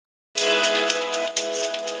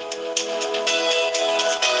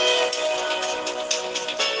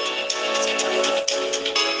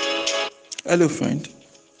Hello, friend.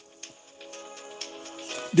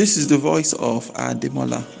 This is the voice of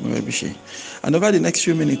Ademola Murebishe. And over the next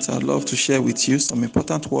few minutes, I'd love to share with you some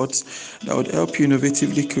important words that would help you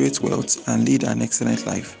innovatively create wealth and lead an excellent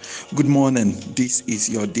life. Good morning. This is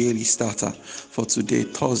your daily starter for today,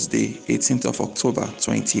 Thursday, 18th of October,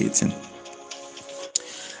 2018.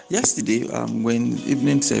 Yesterday, when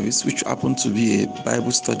evening service, which happened to be a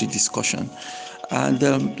Bible study discussion, and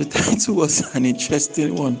the title was an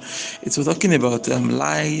interesting one. It was talking about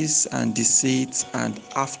lies and deceit and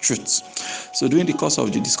half-truths. So during the course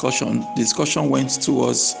of the discussion went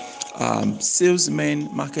towards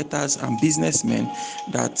salesmen, marketers, and businessmen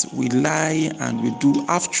that we lie and we do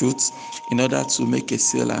half-truths in order to make a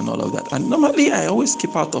sale and all of that. And normally, I always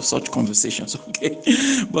keep out of such conversations, okay?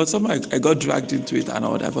 But somehow I got dragged into it and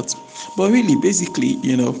all that. But really, basically,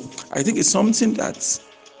 I think it's something that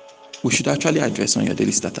we should actually address on your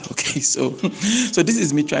daily starter. Okay, so this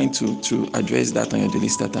is me trying to address that on your daily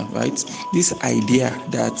starter, right? This idea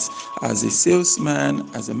that as a salesman,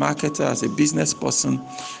 as a marketer, as a business person,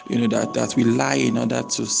 that we lie in order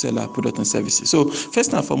to sell our product and services. So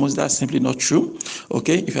first and foremost, that's simply not true.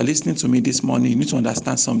 Okay, if you're listening to me this morning, you need to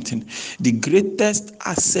understand something. The greatest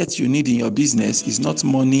asset you need in your business is not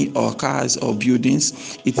money or cars or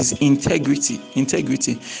buildings. It is integrity.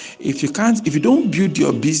 If you don't build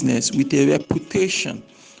your business with a reputation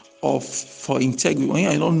for integrity, when you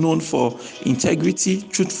are not known for integrity,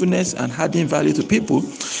 truthfulness, and adding value to people,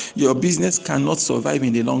 your business cannot survive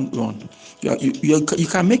in the long run. You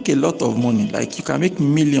can make a lot of money, like you can make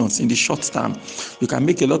millions in the short term. You can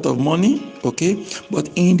make a lot of money, okay? But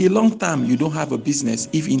in the long term, you don't have a business.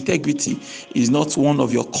 If integrity is not one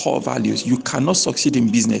of your core values, you cannot succeed in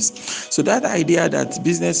business. So that idea that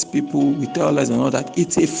business people will tell lies and all that,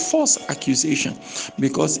 it's a false accusation.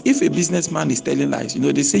 Because if a businessman is telling lies,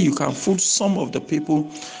 they say you can fool some of the people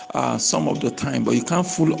some of the time, but you can't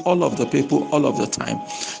fool all of the people all of the time.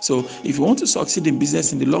 So if you want to succeed in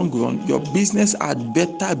business in the long run, your business had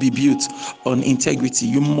better be built on integrity.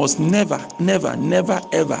 You must never, ever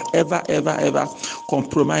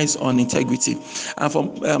compromise on integrity. And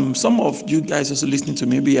for some of you guys also listening to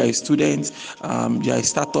me, maybe you're a student, you're a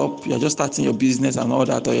startup, you're just starting your business and all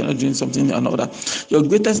that, or you're not doing something and all that. Your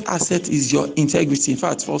greatest asset is your integrity. In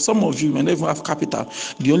fact, for some of you, you may not even have capital.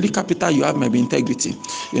 The only capital you have might be integrity.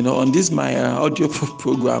 On this my audio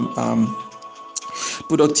program,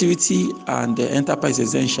 Productivity and Enterprise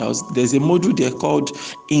Essentials, there's a module there called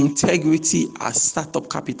Integrity as Startup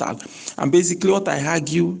Capital. And basically what I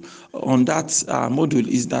argue on that module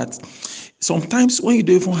is that sometimes when you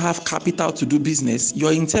don't even have capital to do business,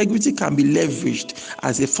 your integrity can be leveraged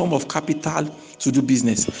as a form of capital to do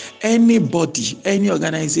business. Anybody, any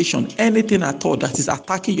organization, anything at all that is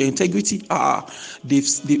attacking your integrity,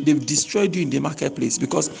 they've destroyed you in the marketplace.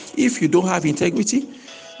 Because if you don't have integrity,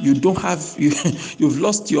 you've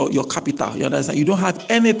lost your capital. You understand? You don't have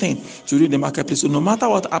anything to do in the marketplace. So no matter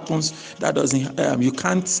what happens, that doesn't you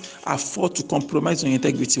can't afford to compromise on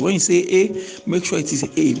integrity. When you say A, make sure it is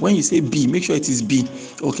A. When you say B, make sure it is B.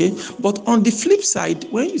 Okay. But on the flip side,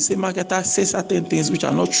 when you say marketer say certain things which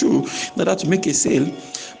are not true in order to make a sale,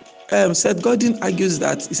 Seth Godin argues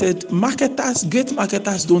that he said great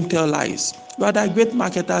marketers don't tell lies. Rather, great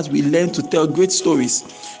marketers will learn to tell great stories.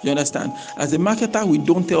 You understand? As a marketer, we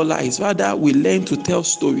don't tell lies. Rather, we learn to tell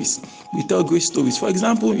stories. We tell great stories. For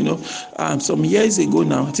example, some years ago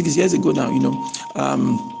now, I think it's years ago now,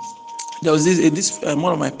 there was this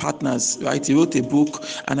one of my partners, right? He wrote a book,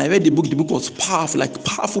 and I read the book. The book was powerful.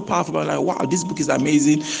 I'm like, wow, this book is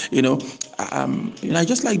amazing. I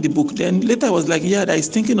just like the book. Then later I was like, yeah, that he's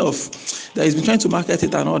thinking of, that he's been trying to market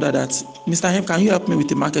it and all that. Mr. Hem, can you help me with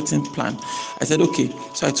the marketing plan? I said, okay.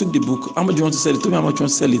 So I took the book. How much do you want to sell it? Tell me how much you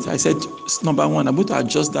want to sell it. I said, number one, I'm going to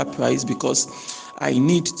adjust that price because I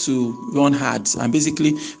need to run ads, and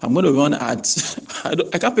basically I'm going to run ads.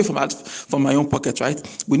 I can't pay for ads from my own pocket, right?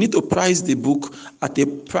 We need to price the book at a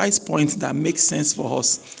price point that makes sense for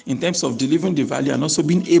us in terms of delivering the value and also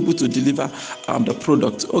being able to deliver the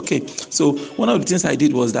product. Okay, so one of the things I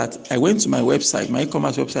did was that I went to my website, my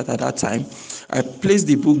e-commerce website at that time. I placed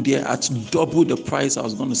the book there at double the price I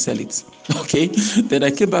was going to sell it. Okay, then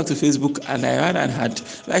I came back to Facebook and I ran an ad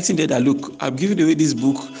writing there that, look, I'm giving away this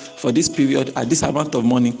book for this period at this amount of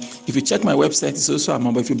money. If you check my website, it's also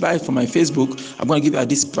amount, but if you buy it from my Facebook, I'm going to give you at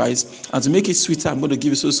this price, and to make it sweeter, I'm going to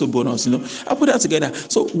give you so bonus. I put that together.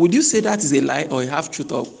 So would you say that is a lie or a half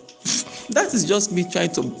truth? Or that is just me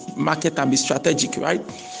trying to market and be strategic, right?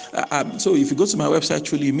 So if you go to my website,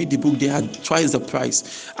 truly, you meet the book, they had twice the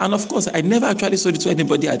price. And of course, I never actually sold it to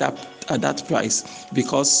anybody at that price,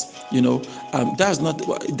 because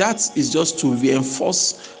that is just to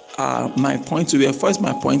reinforce my point, to reinforce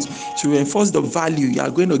my point, to reinforce the value you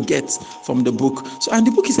are going to get from the book. So, and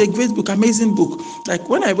the book is a great book, amazing book. Like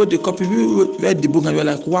when I wrote the copy, we read the book and we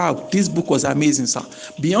were like, wow, this book was amazing, sir.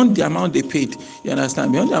 Beyond the amount they paid, you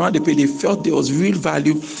understand? Beyond the amount they paid, they felt there was real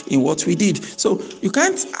value in what we did. So you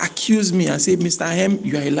can't accuse me and say, Mr. M,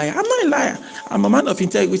 you are a liar. I'm not a liar. I'm a man of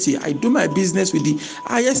integrity. I do my business with the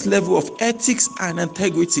highest level of ethics and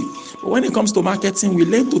integrity. But when it comes to marketing, we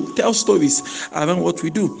learn to tell stories around what we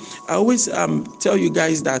do. I always tell you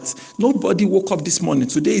guys that nobody woke up this morning.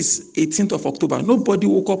 Today is 18th of October. Nobody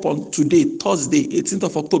woke up on today, Thursday, 18th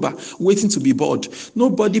of October, waiting to be bored.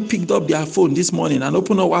 Nobody picked up their phone this morning and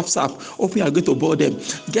opened a WhatsApp, hoping I'm going to bore them.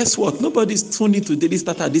 Guess what? Nobody's tuned into Daily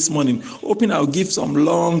Starter this morning, hoping I'll give some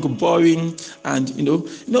long, boring, and no.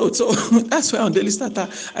 So that's why on Daily Starter,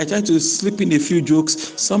 I try to slip in a few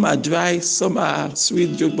jokes. Some are dry, some are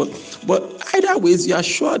sweet jokes, but either ways, you are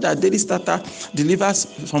sure that Daily Starter delivers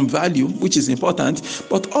some value, which is important,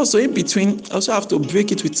 but also in between, also have to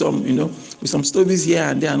break it with some, with some stories here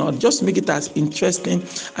and there and all, just to make it as interesting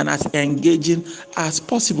and as engaging as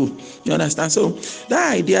possible. You understand? So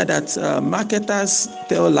that idea that marketers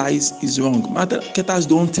tell lies is wrong. Marketers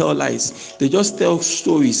don't tell lies. They just tell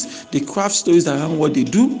stories. They craft stories around what they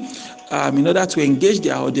do, in order to engage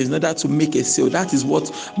their audience, in order to make a sale. That is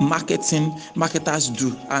what marketers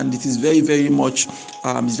do, and it is very, very much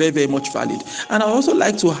valid. And I also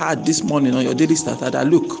like to add this morning on your Daily Starter that,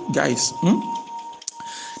 look, guys,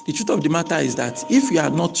 the truth of the matter is that if you are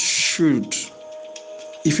not shrewd,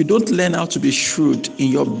 if you don't learn how to be shrewd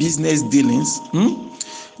in your business dealings,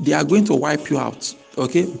 they are going to wipe you out.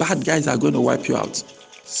 Okay, bad guys are going to wipe you out.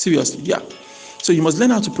 Seriously, yeah. So you must learn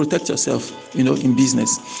how to protect yourself, in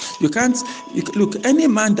business. Look, any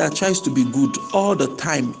man that tries to be good all the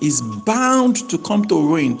time is bound to come to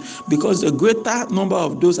ruin, because the greater number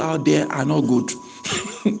of those out there are not good.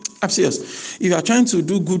 I'm serious. If you are trying to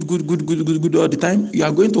do good all the time, you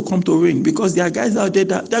are going to come to ruin, because there are guys out there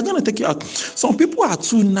that they are going to take you out. Some people are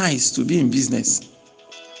too nice to be in business.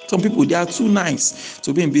 Some people, they are too nice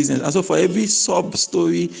to be in business. And so for every sub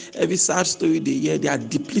story, every sad story they hear, they are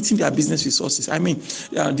depleting their business resources. I mean,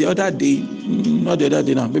 the other day, not the other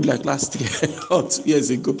day now, maybe like last year or 2 years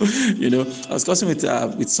ago, I was discussing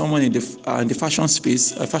with someone in the fashion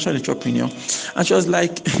space, a fashion entrepreneur, and she was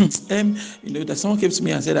like, that someone came to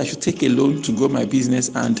me and said I should take a loan to grow my business,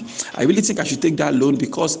 and I really think I should take that loan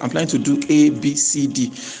because I'm planning to do A, B, C,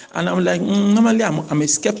 D. And I'm like, normally I'm a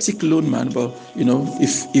skeptic loan man, but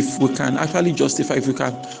if we can actually justify, if we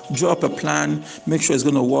can draw up a plan, make sure it's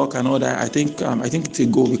going to work and all that, I think it's a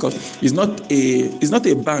go, because it's not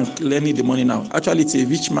a bank lending the money now. Actually, it's a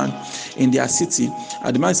rich man in their city,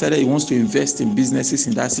 and the man said that he wants to invest in businesses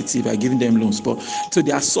in that city by giving them loans. But so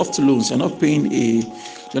they are soft loans. You're not paying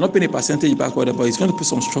a percentage back, whatever, but he's going to put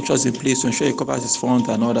some structures in place to ensure he covers his fund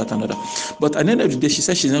and all that. But at the end of the day, she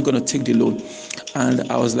said she's not going to take the loan.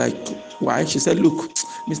 And I was like, why? She said, look,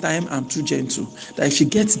 Mr. M, I'm too gentle, that if she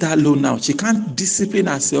gets that loan now, she can't discipline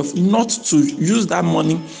herself not to use that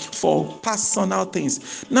money for personal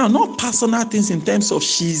things. Now, not personal things in terms of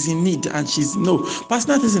she's in need and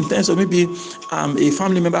personal things in terms of maybe a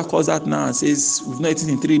family member calls out now and says, we've not eaten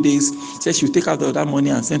in 3 days, says she'll take out all that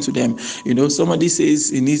money and send to them. Somebody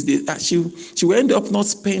says in his day, she will end up not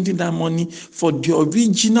spending that money for the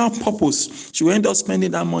original purpose. She will end up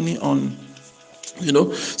spending that money on,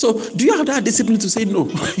 so do you have that discipline to say no?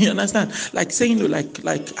 You understand? Like saying no, like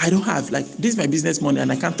I don't have, like, this is my business money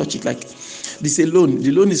and I can't touch it. Like, this is a loan.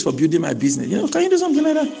 The loan is for building my business. Can you do something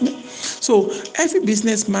like that? So every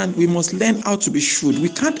businessman, we must learn how to be shrewd. We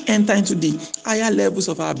can't enter into the higher levels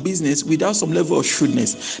of our business without some level of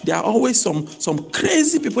shrewdness. There are always some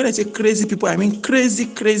crazy people. When I say crazy people, I mean crazy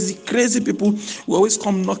people who always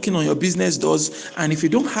come knocking on your business doors. And if you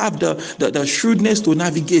don't have the shrewdness to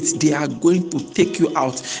navigate, they are going to take you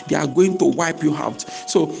out. They are going to wipe you out.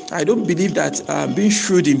 So I don't believe that being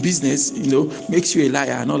shrewd in business, makes you a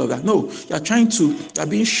liar and all of that. No, you are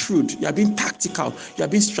being shrewd, you are being tactical, you are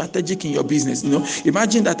being strategic in your business.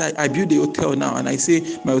 Imagine that I build a hotel now and I say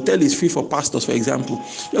my hotel is free for pastors, for example.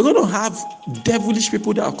 You're going to have devilish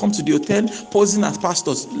people that will come to the hotel posing as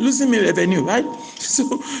pastors, losing me revenue, right?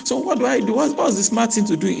 So what do I do? What's the smart thing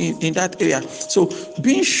to do in that area? So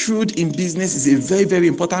being shrewd in business is a very, very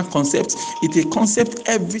important concept. It's a concept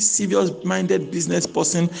every serious-minded business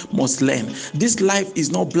person must learn. This life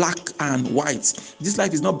is not black and white. This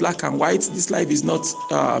life is not black and white. This This life is not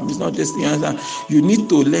destiny. You need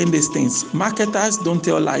to learn these things. Marketers don't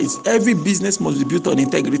tell lies. Every business must be built on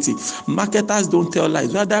integrity. Marketers don't tell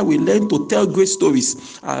lies. Rather, we learn to tell great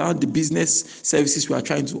stories around the business services we are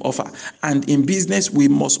trying to offer. And in business, we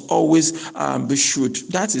must always be shrewd.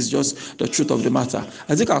 That is just the truth of the matter.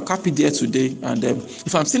 I think I'll cap it there today. And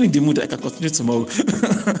if I'm still in the mood, I can continue tomorrow.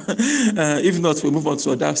 If not, we'll move on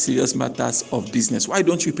to other serious matters of business. Why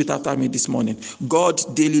don't you repeat after me this morning? God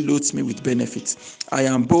daily loads me with benefits. I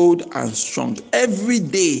am bold and strong. Every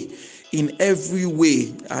day, in every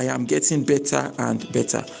way, I am getting better and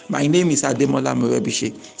better. My name is Ademola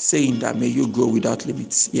Morebise, saying that may you grow without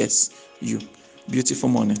limits. Yes, you. Beautiful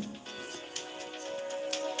morning.